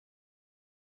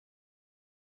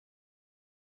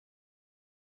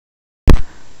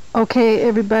Okay,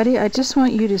 everybody, I just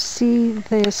want you to see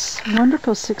this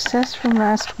wonderful success from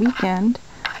last weekend.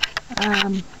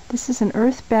 This is an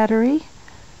earth battery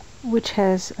which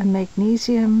has a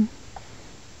magnesium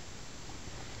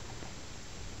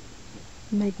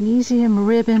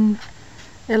ribbon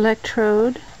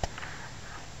electrode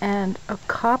and a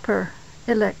copper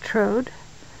electrode.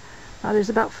 There's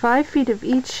about 5 feet of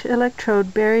each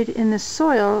electrode buried in the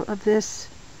soil of this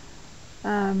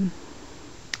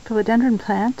philodendron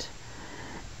plant,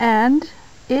 and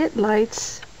it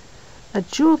lights a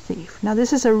Joule thief. Now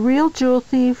this is a real Joule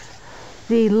thief.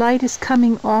 The light is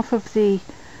coming off of the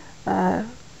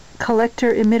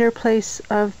collector emitter place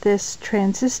of this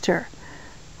transistor.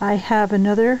 I have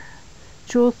another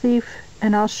Joule thief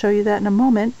and I'll show you that in a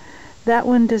moment. That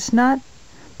one does not,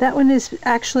 that one is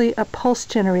actually a pulse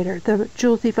generator, the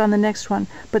Joule thief on the next one.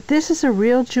 But this is a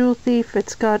real Joule thief.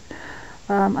 It's got,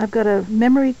 I've got a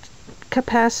memory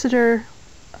capacitor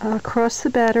across the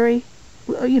battery,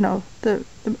 the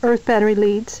earth battery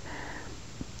leads,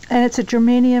 and it's a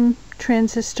germanium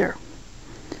transistor.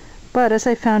 But as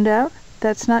I found out,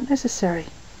 that's not necessary.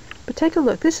 But take a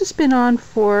look. This has been on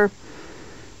for,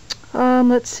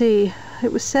 let's see,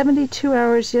 it was 72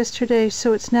 hours yesterday,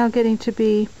 so it's now getting to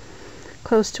be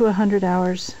close to 100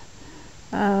 hours.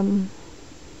 90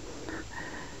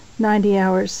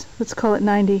 hours. Let's call it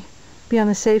 90. Be on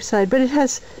the safe side. But it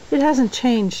hasn't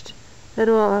changed at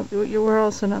all. We're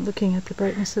also not looking at the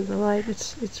brightness of the light.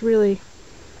 It's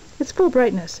full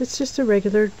brightness. It's just a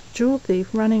regular Joule thief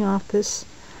running off this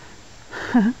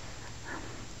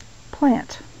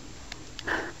plant.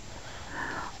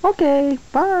 Okay,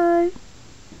 bye.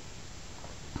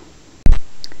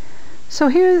 So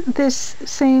here this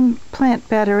same plant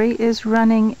battery is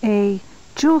running a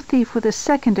Joule thief with a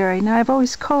secondary. Now I've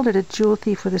always called it a Joule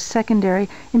thief with a secondary.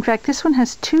 In fact, this one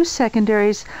has 2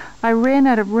 secondaries. I ran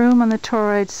out of room on the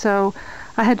toroid, so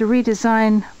I had to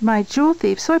redesign my Joule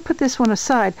thief. So I put this one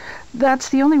aside. That's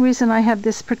the only reason I have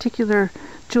this particular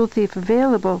Joule thief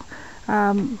available.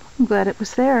 I'm glad it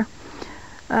was there.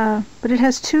 But it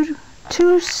has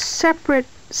two separate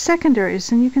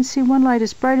secondaries, and you can see one light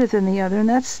is brighter than the other, and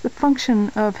that's the function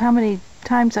of how many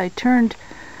times I turned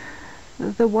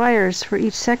the wires for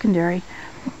each secondary.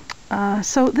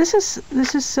 So this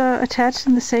is attached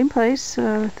in the same place,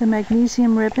 the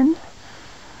magnesium ribbon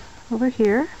over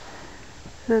here,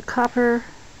 the copper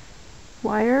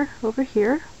wire over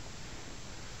here.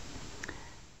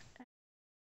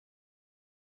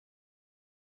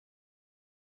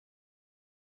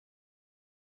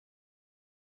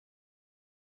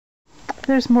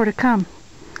 There's more to come.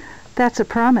 That's a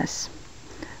promise.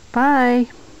 Bye.